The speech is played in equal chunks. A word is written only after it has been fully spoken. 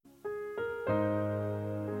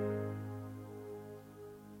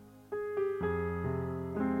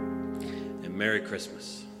Merry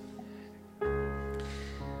Christmas.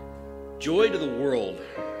 Joy to the world,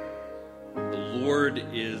 the Lord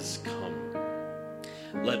is come.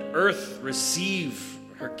 Let earth receive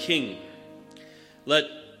her King. Let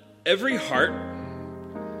every heart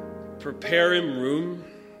prepare him room,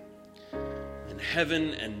 and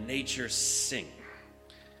heaven and nature sing.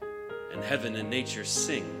 And heaven and nature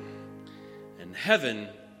sing. And heaven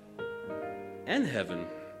and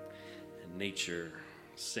nature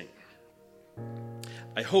sing.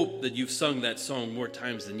 I hope that you've sung that song more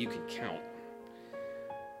times than you can count.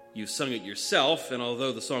 You've sung it yourself, and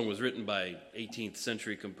although the song was written by 18th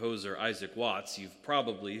century composer Isaac Watts, you've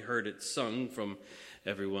probably heard it sung from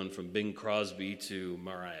everyone from Bing Crosby to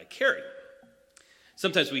Mariah Carey.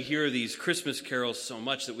 Sometimes we hear these Christmas carols so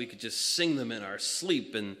much that we could just sing them in our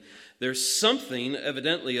sleep, and there's something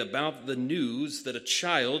evidently about the news that a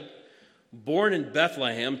child born in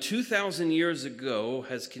Bethlehem 2,000 years ago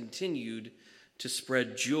has continued to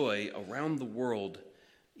spread joy around the world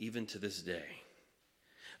even to this day.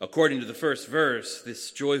 According to the first verse, this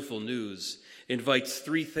joyful news invites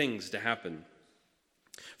three things to happen.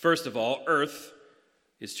 First of all, earth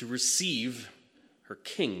is to receive her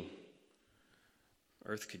king.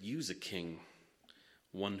 Earth could use a king,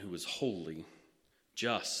 one who is holy,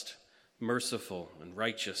 just, merciful, and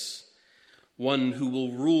righteous, one who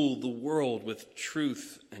will rule the world with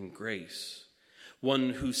truth and grace,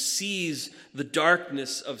 one who sees the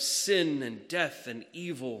darkness of sin and death and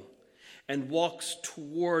evil and walks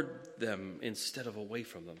toward them instead of away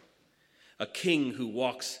from them. A king who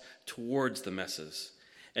walks towards the messes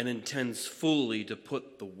and intends fully to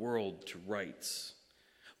put the world to rights.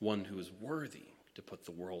 One who is worthy to put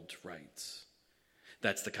the world to rights.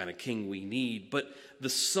 That's the kind of king we need. But the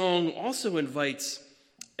song also invites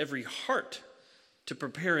every heart to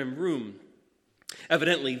prepare him room.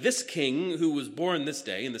 Evidently, this king who was born this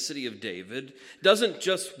day in the city of David doesn't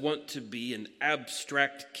just want to be an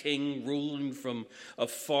abstract king ruling from a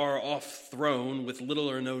far-off throne with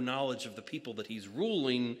little or no knowledge of the people that he's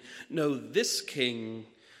ruling. No, this king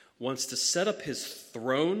wants to set up his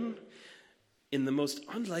throne in the most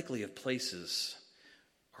unlikely of places,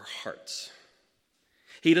 our hearts.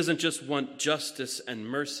 He doesn't just want justice and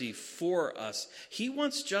mercy for us. He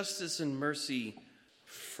wants justice and mercy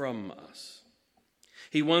from us.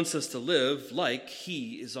 He wants us to live like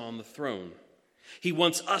he is on the throne. He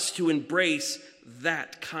wants us to embrace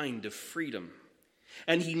that kind of freedom.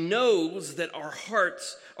 And he knows that our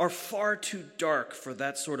hearts are far too dark for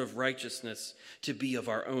that sort of righteousness to be of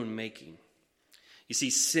our own making. You see,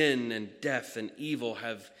 sin and death and evil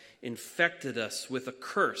have infected us with a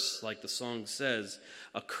curse, like the song says,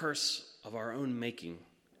 a curse of our own making.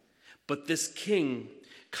 But this king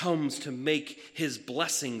comes to make his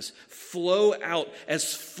blessings flow out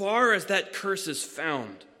as far as that curse is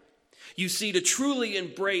found. You see, to truly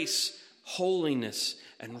embrace holiness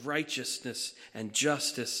and righteousness and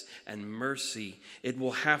justice and mercy, it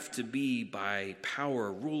will have to be by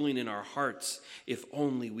power ruling in our hearts, if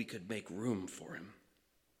only we could make room for him.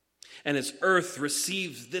 And as earth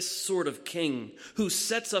receives this sort of king who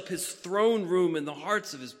sets up his throne room in the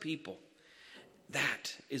hearts of his people,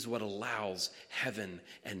 that is what allows heaven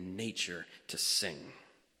and nature to sing.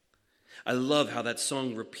 I love how that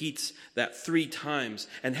song repeats that 3 times.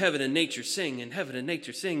 And heaven and nature sing, and heaven and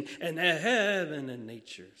nature sing, and heaven and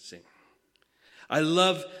nature sing. I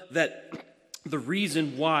love that the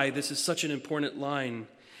reason why this is such an important line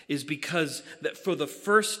is because that for the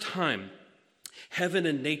first time, heaven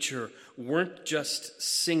and nature weren't just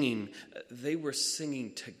singing, they were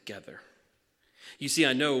singing together. You see,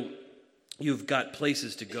 I know you've got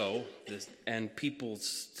places to go and people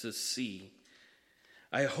to see.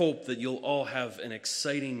 I hope that you'll all have an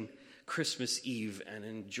exciting Christmas Eve and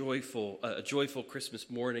a joyful Christmas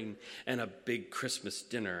morning and a big Christmas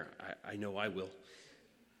dinner. I know I will.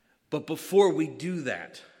 But before we do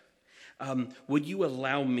that, would you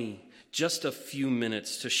allow me just a few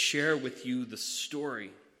minutes to share with you the story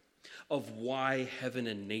of why heaven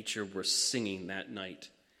and nature were singing that night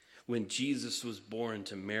when Jesus was born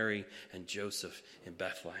to Mary and Joseph in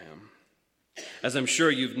Bethlehem. As I'm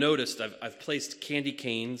sure you've noticed, I've placed candy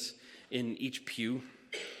canes in each pew.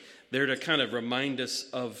 They're to kind of remind us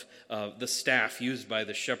of the staff used by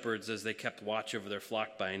the shepherds as they kept watch over their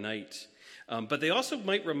flock by night. But they also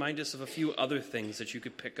might remind us of a few other things that you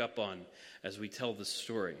could pick up on as we tell this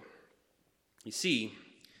story. You see,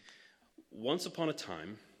 once upon a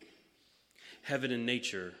time, heaven and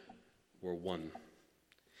nature were one.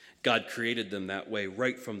 God created them that way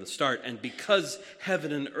right from the start. And because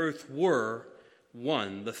heaven and earth were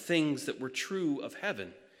one, the things that were true of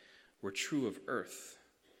heaven were true of earth.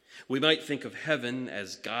 We might think of heaven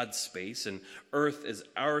as God's space and earth as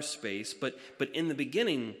our space, but in the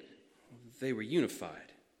beginning, they were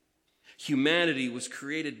unified. Humanity was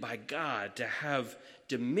created by God to have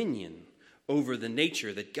dominion over the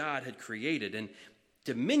nature that God had created. And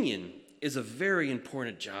dominion is a very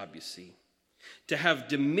important job, you see. To have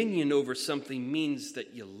dominion over something means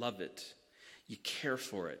that you love it, you care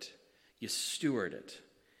for it, you steward it.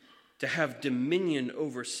 To have dominion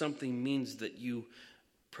over something means that you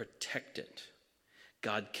protect it.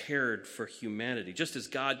 God cared for humanity. Just as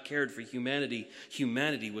God cared for humanity,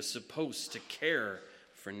 humanity was supposed to care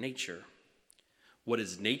for nature. What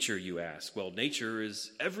is nature, you ask? Well, nature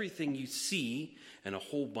is everything you see and a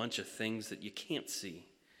whole bunch of things that you can't see.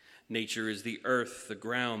 Nature is the earth, the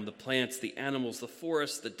ground, the plants, the animals, the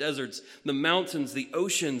forests, the deserts, the mountains, the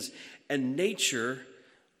oceans. And nature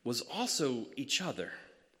was also each other.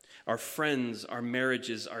 Our friends, our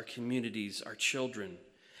marriages, our communities, our children.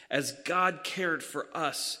 As God cared for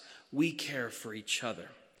us, we care for each other.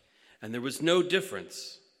 And there was no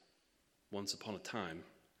difference, once upon a time,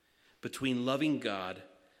 between loving God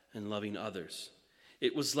and loving others.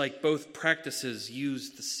 It was like both practices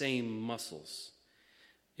used the same muscles.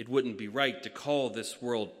 It wouldn't be right to call this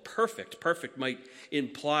world perfect. Perfect might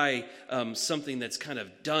imply something that's kind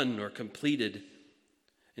of done or completed.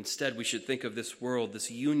 Instead, we should think of this world, this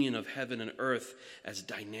union of heaven and earth, as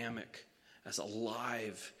dynamic, as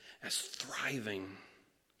alive, as thriving.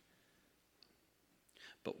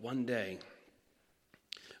 But one day,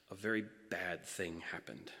 a very bad thing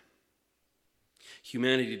happened.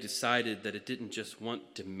 Humanity decided that it didn't just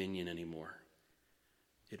want dominion anymore.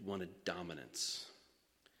 It wanted dominance.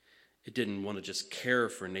 It didn't want to just care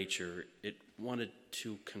for nature. It wanted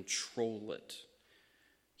to control it.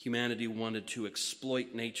 Humanity wanted to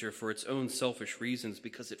exploit nature for its own selfish reasons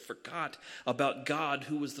because it forgot about God,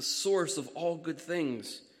 who was the source of all good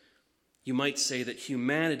things. You might say that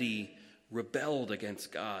humanity rebelled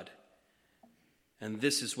against God. And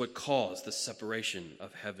this is what caused the separation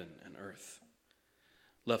of heaven and earth.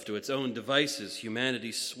 Left to its own devices,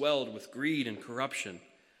 humanity swelled with greed and corruption.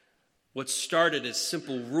 What started as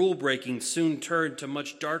simple rule-breaking soon turned to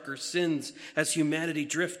much darker sins as humanity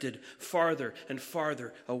drifted farther and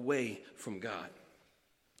farther away from God.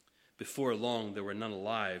 Before long, there were none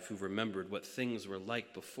alive who remembered what things were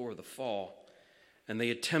like before the fall, and they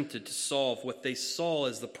attempted to solve what they saw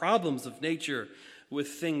as the problems of nature with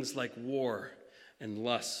things like war and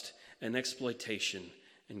lust and exploitation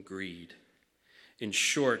and greed. In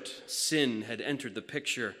short, sin had entered the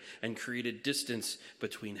picture and created distance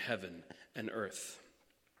between heaven and earth.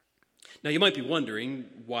 Now, you might be wondering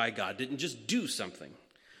why God didn't just do something.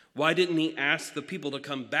 Why didn't he ask the people to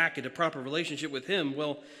come back into proper relationship with him?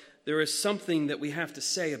 Well, there is something that we have to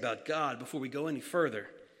say about God before we go any further.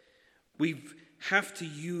 We have to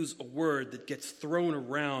use a word that gets thrown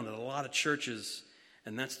around in a lot of churches,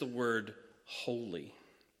 and that's the word holy.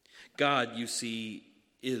 God, you see,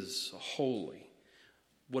 is holy.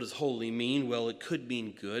 What does holy mean? Well, it could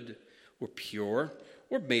mean good or pure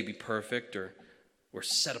or maybe perfect or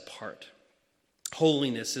set apart.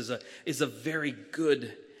 Holiness is a very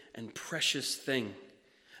good and precious thing,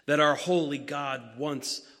 that our holy God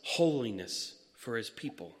wants holiness for his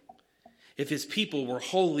people. If his people were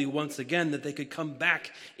holy once again, that they could come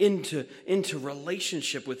back into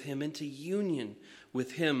relationship with him, into union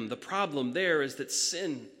with him. The problem there is that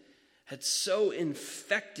sin had so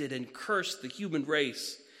infected and cursed the human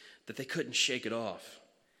race that they couldn't shake it off.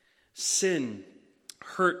 Sin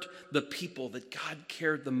hurt the people that God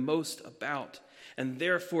cared the most about, and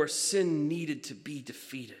therefore sin needed to be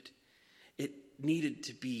defeated. It needed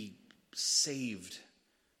to be saved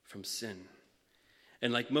from sin.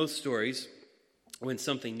 And like most stories, when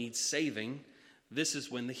something needs saving, this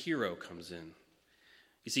is when the hero comes in.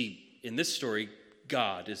 You see, in this story,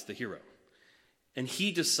 God is the hero. And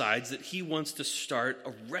he decides that he wants to start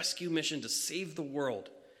a rescue mission to save the world.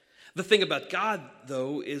 The thing about God,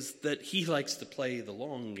 though, is that he likes to play the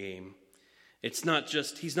long game. He's not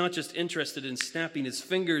just interested in snapping his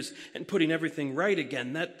fingers and putting everything right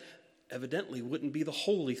again. That evidently wouldn't be the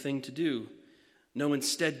holy thing to do. No,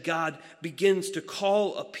 instead, God begins to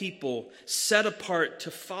call a people set apart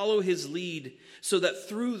to follow his lead so that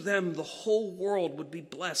through them the whole world would be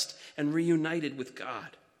blessed and reunited with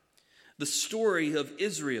God. The story of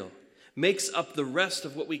Israel makes up the rest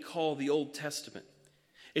of what we call the Old Testament.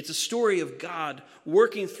 It's a story of God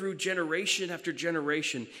working through generation after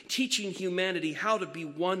generation, teaching humanity how to be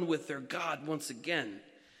one with their God once again.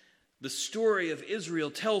 The story of Israel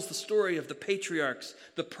tells the story of the patriarchs,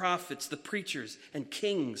 the prophets, the preachers, and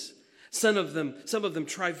kings. Some of them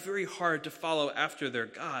try very hard to follow after their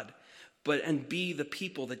God, and be the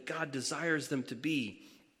people that God desires them to be.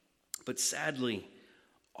 But sadly,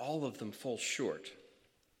 all of them fall short.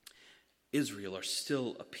 Israel are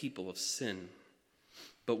still a people of sin.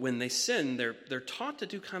 But when they sin, they're taught to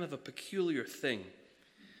do kind of a peculiar thing.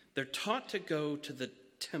 They're taught to go to the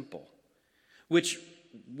temple, which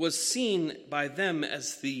was seen by them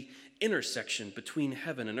as the intersection between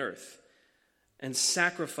heaven and earth, and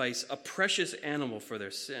sacrifice a precious animal for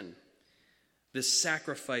their sin. This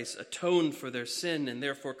sacrifice atoned for their sin and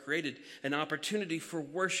therefore created an opportunity for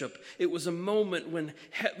worship. It was a moment when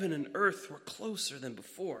heaven and earth were closer than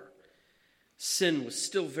before. Sin was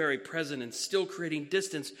still very present and still creating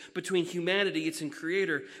distance between humanity, its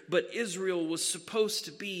creator, but Israel was supposed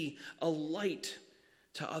to be a light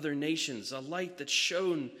to other nations, a light that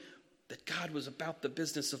shone that God was about the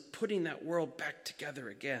business of putting that world back together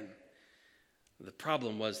again. The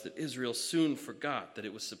problem was that Israel soon forgot that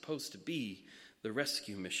it was supposed to be the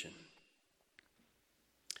rescue mission.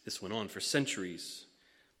 This went on for centuries,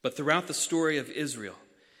 but throughout the story of Israel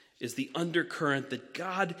is the undercurrent that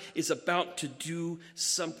God is about to do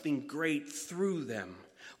something great through them.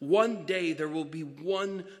 One day there will be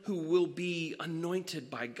one who will be anointed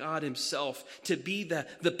by God himself to be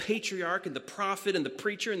the patriarch and the prophet and the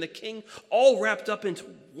preacher and the king, all wrapped up into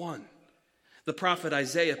one. The prophet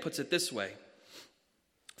Isaiah puts it this way: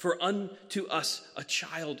 "For unto us a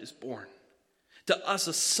child is born. To us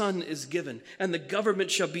a son is given, and the government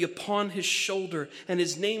shall be upon his shoulder, and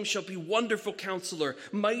his name shall be Wonderful Counselor,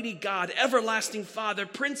 Mighty God, Everlasting Father,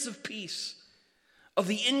 Prince of Peace. Of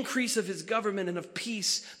the increase of his government and of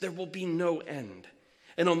peace there will be no end.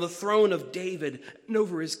 And on the throne of David and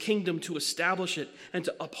over his kingdom, to establish it and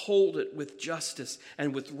to uphold it with justice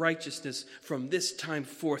and with righteousness from this time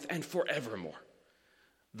forth and forevermore.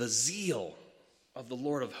 The zeal of the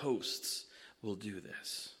Lord of hosts will do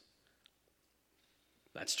this."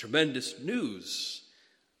 That's tremendous news.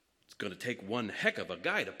 It's going to take one heck of a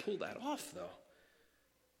guy to pull that off, though.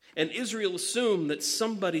 And Israel assumed that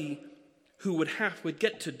somebody who would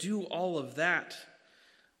get to do all of that,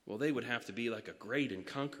 well, they would have to be like a great and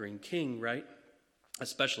conquering king, right?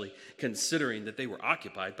 Especially considering that they were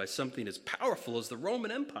occupied by something as powerful as the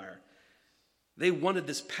Roman Empire. They wanted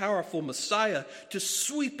this powerful Messiah to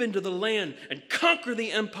sweep into the land and conquer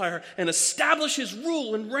the empire and establish his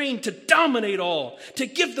rule and reign, to dominate all, to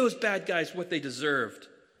give those bad guys what they deserved.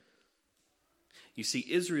 You see,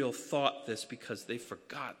 Israel thought this because they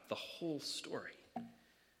forgot the whole story.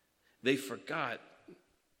 They forgot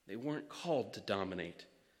they weren't called to dominate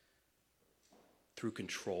through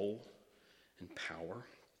control and power.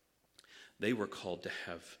 They were called to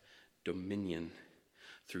have dominion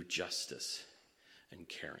through justice and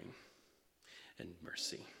caring and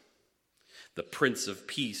mercy. The Prince of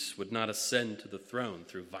Peace would not ascend to the throne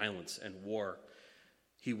through violence and war.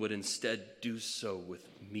 He would instead do so with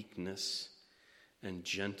meekness and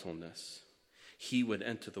gentleness. He would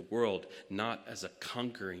enter the world not as a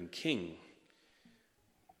conquering king,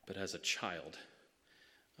 but as a child,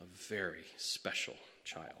 a very special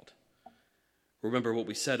child. Remember what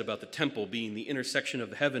we said about the temple being the intersection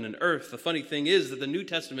of heaven and earth. The funny thing is that the New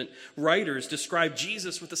Testament writers describe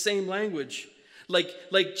Jesus with the same language.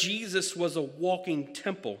 Like Jesus was a walking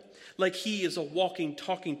temple. Like he is a walking,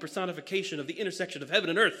 talking personification of the intersection of heaven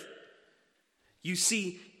and earth. You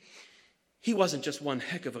see, he wasn't just one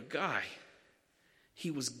heck of a guy. He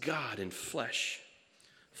was God in flesh,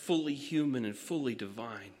 fully human and fully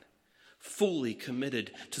divine, fully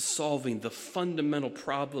committed to solving the fundamental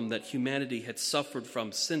problem that humanity had suffered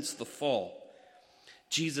from since the fall.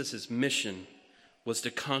 Jesus' mission was to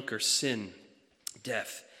conquer sin,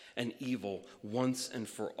 death, and evil once and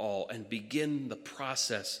for all, and begin the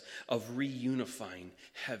process of reunifying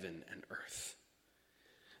heaven and earth.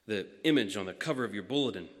 The image on the cover of your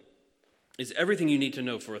bulletin is everything you need to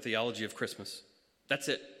know for a theology of Christmas. That's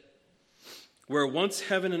it. Where once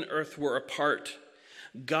heaven and earth were apart,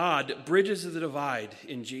 God bridges the divide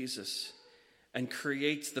in Jesus and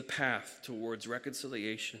creates the path towards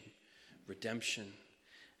reconciliation, redemption,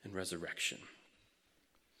 and resurrection.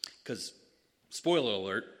 Because, spoiler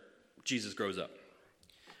alert, Jesus grows up.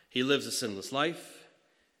 He lives a sinless life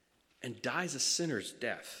and dies a sinner's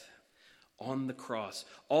death on the cross,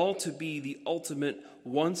 all to be the ultimate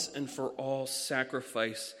once and for all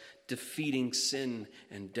sacrifice, defeating sin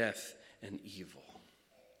and death and evil.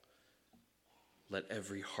 Let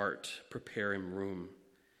every heart prepare him room,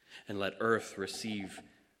 and let earth receive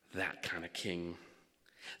that kind of king.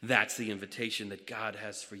 That's the invitation that God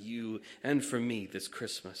has for you and for me this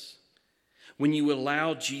Christmas. When you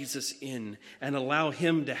allow Jesus in and allow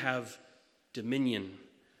him to have dominion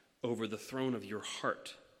over the throne of your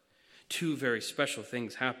heart, two very special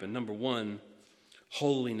things happen. Number one,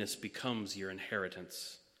 holiness becomes your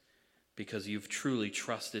inheritance because you've truly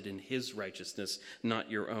trusted in his righteousness,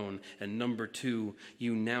 not your own. And number two,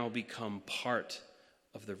 you now become part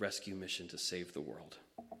of the rescue mission to save the world.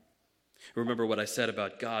 Remember what I said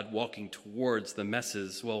about God walking towards the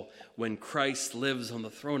messes? Well, when Christ lives on the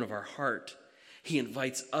throne of our heart, he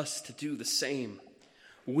invites us to do the same.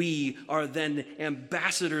 We are then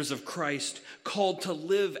ambassadors of Christ, called to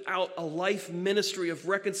live out a life ministry of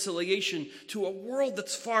reconciliation to a world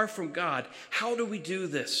that's far from God. How do we do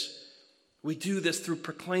this? We do this through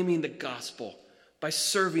proclaiming the gospel, by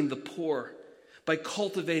serving the poor, by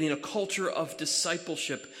cultivating a culture of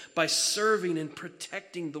discipleship, by serving and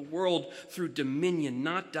protecting the world through dominion,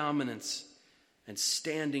 not dominance, and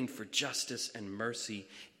standing for justice and mercy,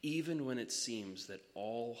 even when it seems that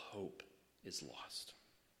all hope is lost.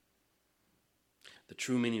 The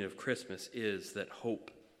true meaning of Christmas is that hope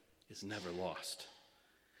is never lost.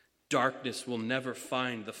 Darkness will never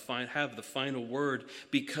have the final word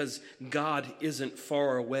because God isn't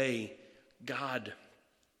far away. God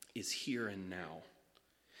is here and now.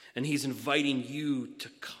 And he's inviting you to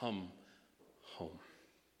come home.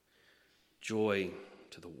 Joy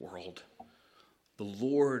to the world. The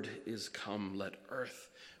Lord is come. Let earth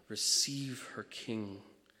receive her King.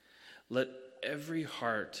 Let every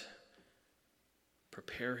heart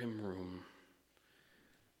prepare him room.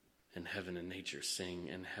 And heaven and nature sing,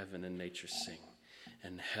 and heaven and nature sing,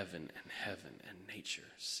 and heaven and nature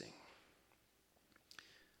sing.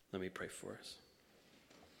 Let me pray for us.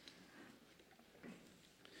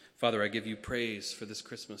 Father, I give you praise for this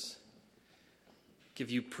Christmas. Give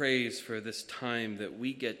you praise for this time that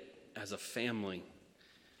we get as a family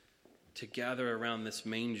to gather around this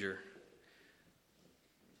manger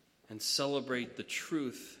and celebrate the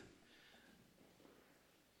truth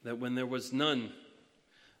that when there was none,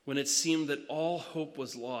 when it seemed that all hope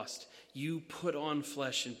was lost, you put on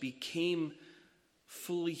flesh and became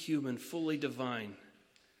fully human, fully divine,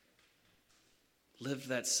 lived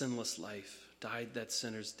that sinless life, died that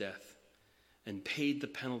sinner's death, and paid the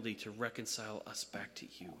penalty to reconcile us back to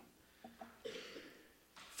you.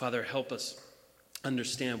 Father, help us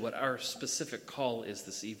understand what our specific call is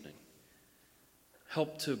this evening.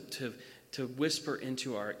 Help to whisper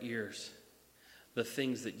into our ears the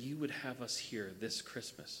things that you would have us hear this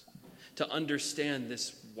Christmas, to understand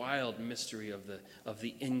this wild mystery of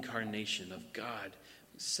the incarnation of God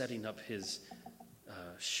setting up his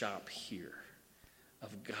shop here,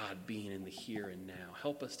 of God being in the here and now.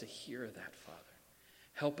 Help us to hear that, Father.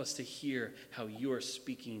 Help us to hear how you are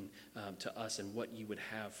speaking to us and what you would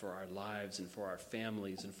have for our lives and for our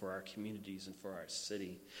families and for our communities and for our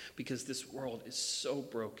city, because this world is so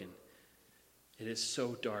broken. It is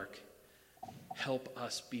so dark. Help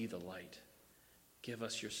us be the light. Give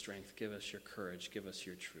us your strength. Give us your courage. Give us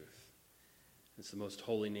your truth. It's the most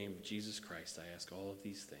holy name of Jesus Christ I ask all of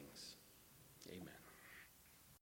these things. Amen.